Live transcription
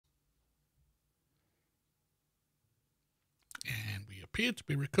appear to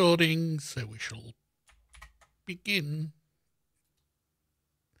be recording, so we shall begin.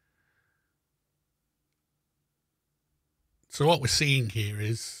 So what we're seeing here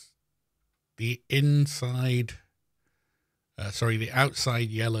is the the outside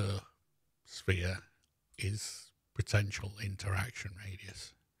yellow sphere is potential interaction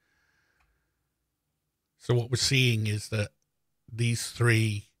radius. So what we're seeing is that these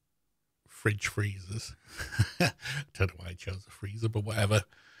three fridge freezers, I don't know why I chose a freezer, but whatever,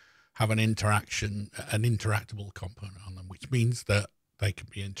 have an interactable component on them, which means that they can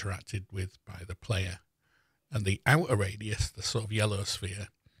be interacted with by the player. And the outer radius, the sort of yellow sphere,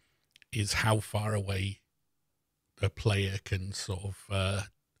 is how far away the player can sort of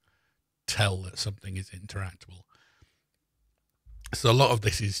tell that something is interactable. So a lot of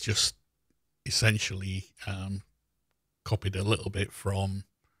this is just essentially copied a little bit from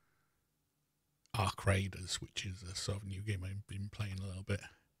Ark Raiders, which is a sort of new game I've been playing a little bit.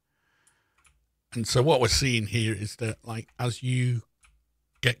 And so what we're seeing here is that, like, as you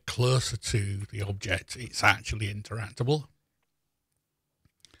get closer to the object, it's actually interactable.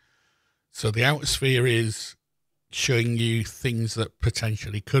 So the outer sphere is showing you things that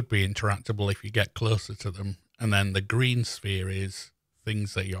potentially could be interactable if you get closer to them, and then the green sphere is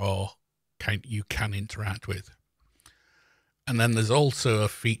things that you can interact with. And then there's also a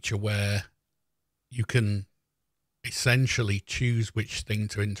feature where you can essentially choose which thing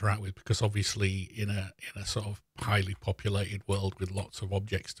to interact with, because obviously in a sort of highly populated world with lots of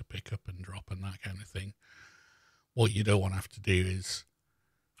objects to pick up and drop and that kind of thing, what you don't want to have to do is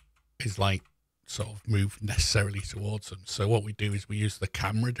like sort of move necessarily towards them. So what we do is we use the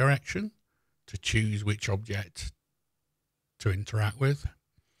camera direction to choose which object to interact with.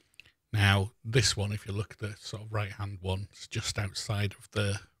 Now this one, if you look at the sort of right hand one, it's just outside of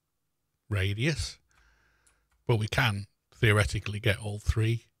the radius, but we can theoretically get all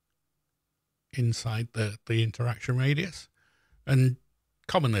three inside the interaction radius. And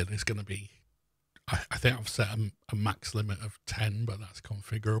commonly there's going to be, I think I've set a max limit of 10, but that's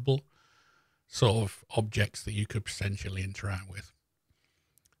configurable, sort of objects that you could potentially interact with.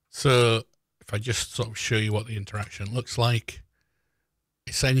 So if I just sort of show you what the interaction looks like,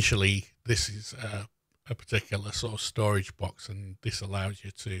 essentially this is a particular sort of storage box, and this allows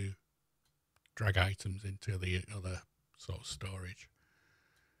you to drag items into the other sort of storage.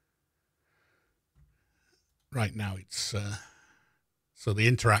 Right now it's so the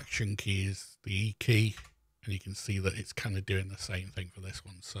interaction key is the E key, and you can see that it's kind of doing the same thing for this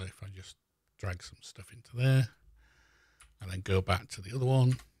one. So if I just drag some stuff into there and then go back to the other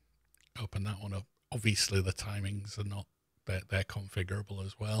one, open that one up, obviously the timings are not, they're configurable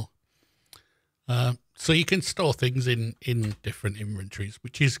as well. So you can store things in different inventories,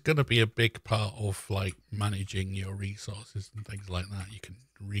 which is going to be a big part of like managing your resources and things like that. You can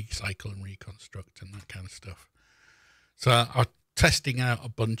recycle and reconstruct and that kind of stuff. So I'm testing out a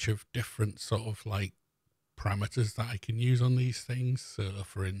bunch of different sort of like parameters that I can use on these things. So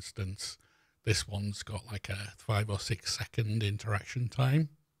for instance, this one's got like a 5 or 6 second interaction time.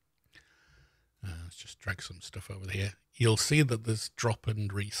 Let's just drag some stuff over here. You'll see that there's drop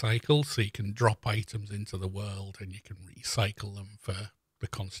and recycle, so you can drop items into the world and you can recycle them for the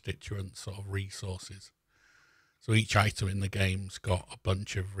constituent sort of resources. So each item in the game's got a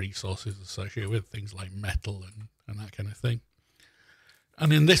bunch of resources associated with things like metal and that kind of thing.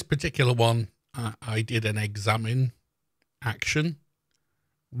 And in this particular one, I did an examine action,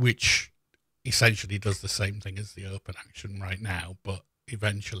 which essentially does the same thing as the open action right now, but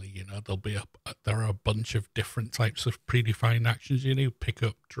eventually, you know, there are a bunch of different types of predefined actions you do, pick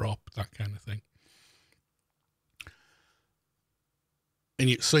up, drop, that kind of thing.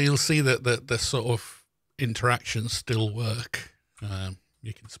 And so you'll see that the sort of interactions still work.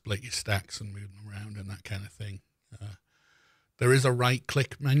 You can split your stacks and move them around and that kind of thing. There is a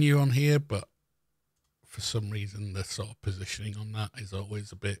right-click menu on here, but for some reason the sort of positioning on that is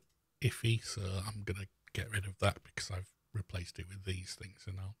always a bit iffy, so I'm going to get rid of that because I've replaced it with these things,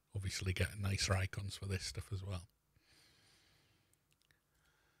 and I'll obviously get nicer icons for this stuff as well.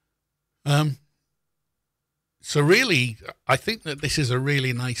 So really, I think that this is a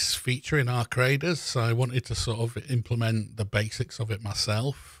really nice feature in Ark Raiders, so I wanted to sort of implement the basics of it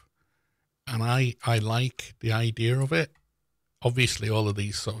myself, and I like the idea of it. Obviously, all of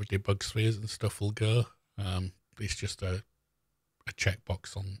these sort of debug spheres and stuff will go. It's just a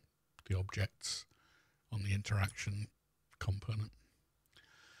checkbox on the objects on the interaction component.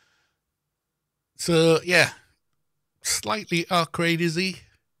 So yeah, slightly Ark Raiders-y,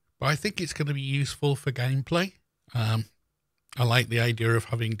 but I think it's going to be useful for gameplay. I like the idea of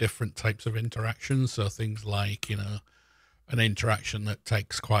having different types of interactions, so things like, you know, an interaction that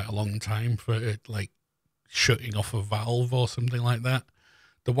takes quite a long time for it, like shutting off a valve or something like that.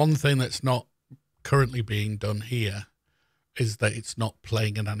 The one thing that's not currently being done here is that it's not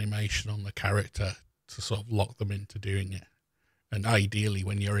playing an animation on the character to sort of lock them into doing it. And ideally,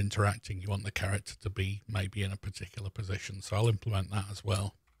 when you're interacting, you want the character to be maybe in a particular position. So I'll implement that as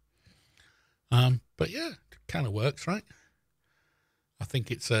well. But yeah, it kind of works, right? I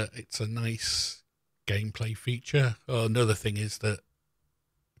think it's a nice gameplay feature. Oh, another thing is that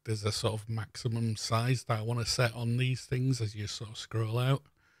there's a sort of maximum size that I want to set on these things as you sort of scroll out.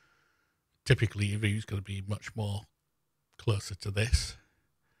 Typically, your view is going to be much more closer to this,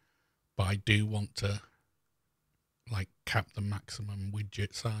 but I do want to like cap the maximum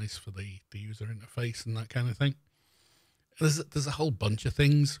widget size for the user interface and that kind of thing. There's a whole bunch of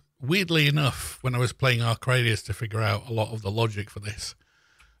things. Weirdly enough, when I was playing Arcradius to figure out a lot of the logic for this,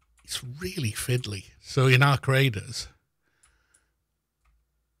 it's really fiddly. So in Arcraders,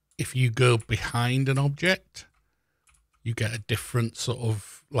 if you go behind an object, you get a different sort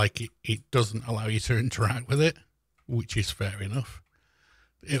of, like it doesn't allow you to interact with it, which is fair enough.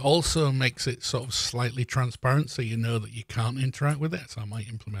 It also makes it sort of slightly transparent, so you know that you can't interact with it. So I might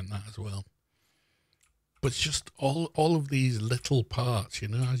implement that as well. But it's just all of these little parts, you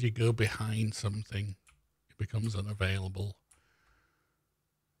know, as you go behind something, it becomes unavailable.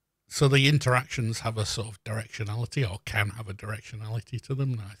 So the interactions have a sort of directionality, or can have a directionality to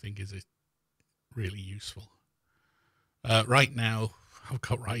them, that I think is really useful. Right now, I've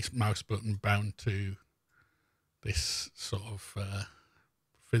got right mouse button bound to this sort of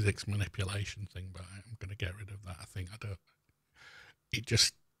physics manipulation thing, but I'm going to get rid of that. I think it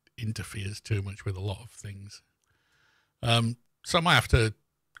just interferes too much with a lot of things. So I might have to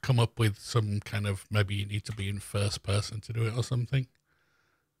come up with some kind of, maybe you need to be in first person to do it or something,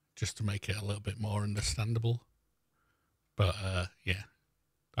 just to make it a little bit more understandable. But yeah,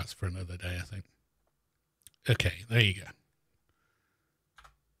 that's for another day, I think. Okay, there you go.